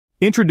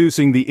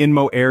Introducing the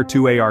INMO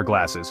Air2 AR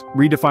glasses,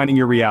 redefining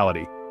your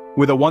reality.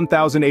 With a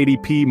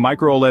 1080p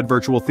micro-OLED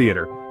virtual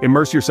theater,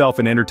 immerse yourself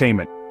in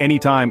entertainment,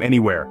 anytime,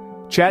 anywhere.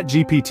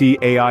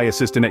 ChatGPT AI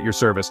Assistant at your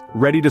service,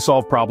 ready to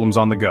solve problems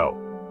on the go.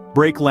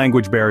 Break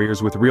language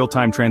barriers with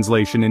real-time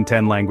translation in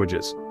 10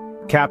 languages.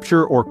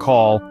 Capture or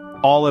call,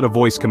 all at a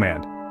voice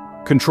command.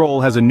 Control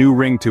has a new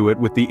ring to it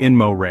with the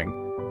INMO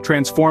Ring.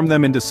 Transform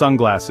them into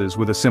sunglasses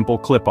with a simple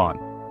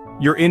clip-on.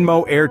 Your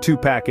INMO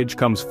Air2 package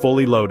comes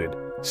fully loaded.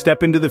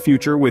 Step into the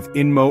future with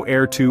INMO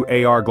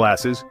Air2 AR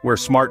glasses, where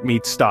smart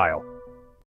meets style.